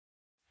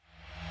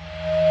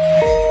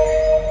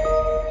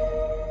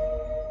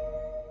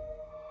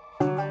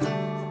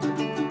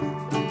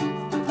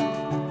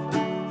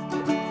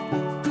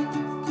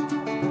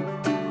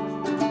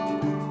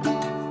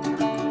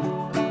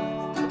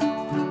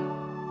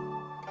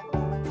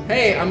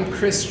Hey, I'm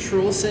Kris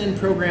Truelson,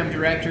 Program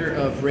Director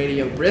of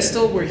Radio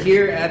Bristol. We're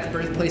here at the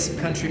Birthplace of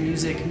Country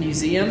Music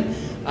Museum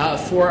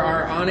for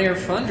our on-air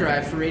fund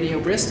drive for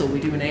Radio Bristol. We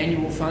do an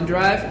annual fund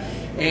drive,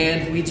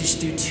 and we just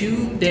do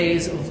 2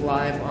 days of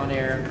live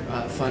on-air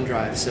fund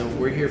drive. So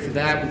we're here for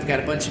that. We've got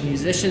a bunch of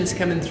musicians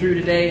coming through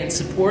today in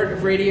support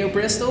of Radio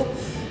Bristol.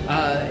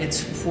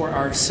 It's for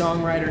our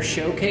Songwriter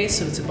Showcase,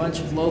 so it's a bunch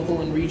of local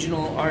and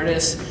regional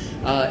artists,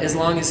 as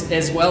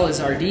well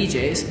as our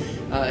DJs.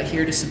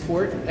 Here to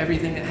support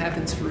everything that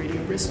happens for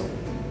Radio Bristol.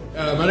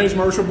 My name is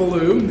Marshall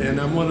Ballou, and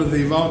I'm one of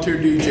the volunteer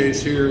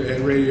DJs here at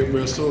Radio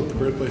Bristol at the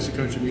Birthplace of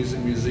Country Music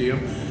Museum.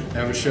 I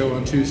have a show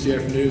on Tuesday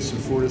afternoons from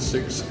 4 to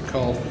 6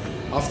 called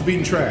Off the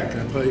Beaten Track.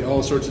 I play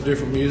all sorts of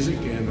different music,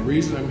 and the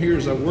reason I'm here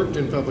is I've worked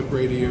in public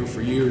radio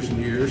for years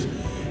and years,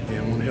 and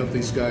I want to help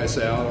these guys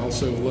out.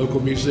 Also a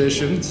local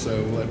musician,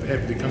 so I'm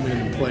happy to come in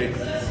and play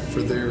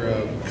for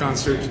their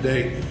concert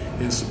today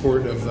in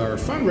support of our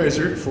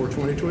fundraiser for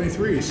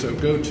 2023. So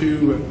go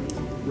to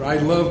I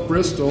Love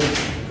Bristol.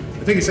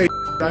 I think it's I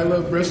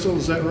Love Bristol,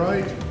 is that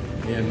right?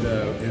 And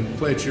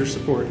pledge your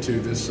support to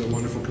this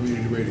wonderful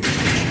community radio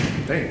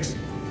station. Thanks.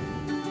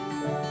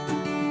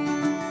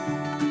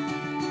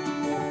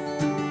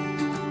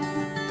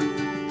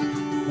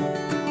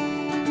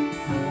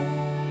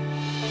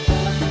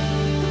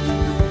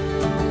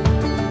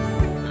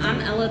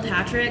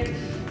 Patrick,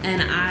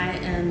 and I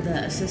am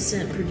the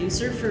assistant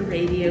producer for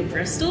Radio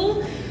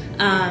Bristol,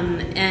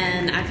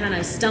 and I kind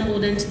of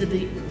stumbled into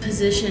the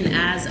position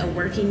as a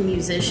working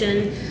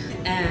musician,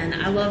 and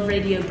I love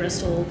Radio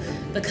Bristol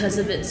because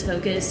of its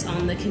focus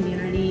on the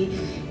community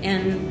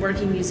and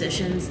working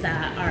musicians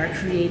that are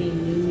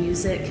creating new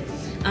music,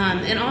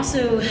 and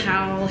also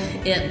how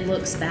it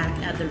looks back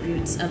at the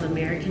roots of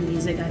American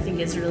music. I think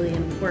is really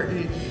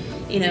important.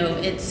 You know,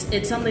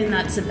 it's something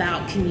that's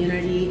about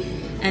community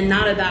and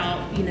not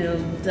about, you know,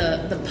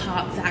 the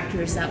pop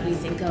factors that we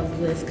think of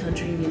with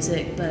country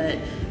music, but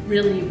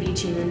really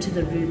reaching into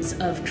the roots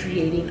of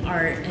creating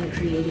art and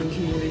creating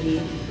community.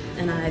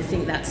 And I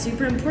think that's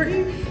super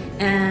important,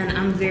 and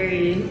I'm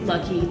very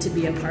lucky to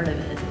be a part of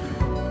it.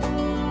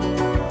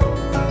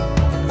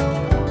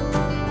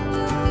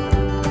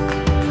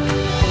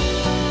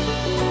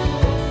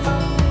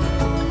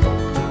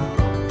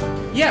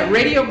 Yeah,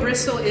 Radio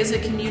Bristol is a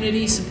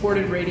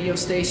community-supported radio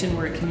station.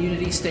 We're a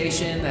community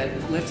station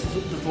that lifts the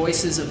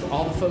voices of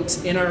all the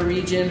folks in our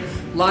region,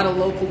 a lot of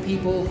local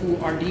people who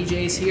are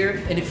DJs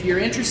here. And if you're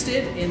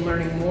interested in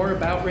learning more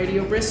about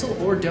Radio Bristol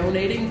or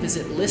donating,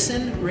 visit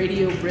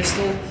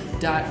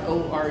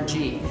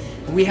listenradiobristol.org.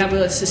 We have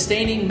a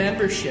sustaining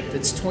membership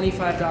that's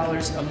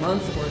 $25 a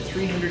month or a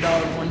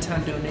 $300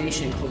 one-time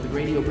donation called the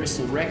Radio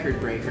Bristol Record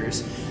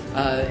Breakers.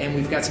 And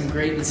we've got some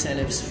great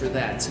incentives for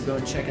that, so go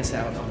and check us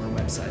out on our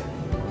website.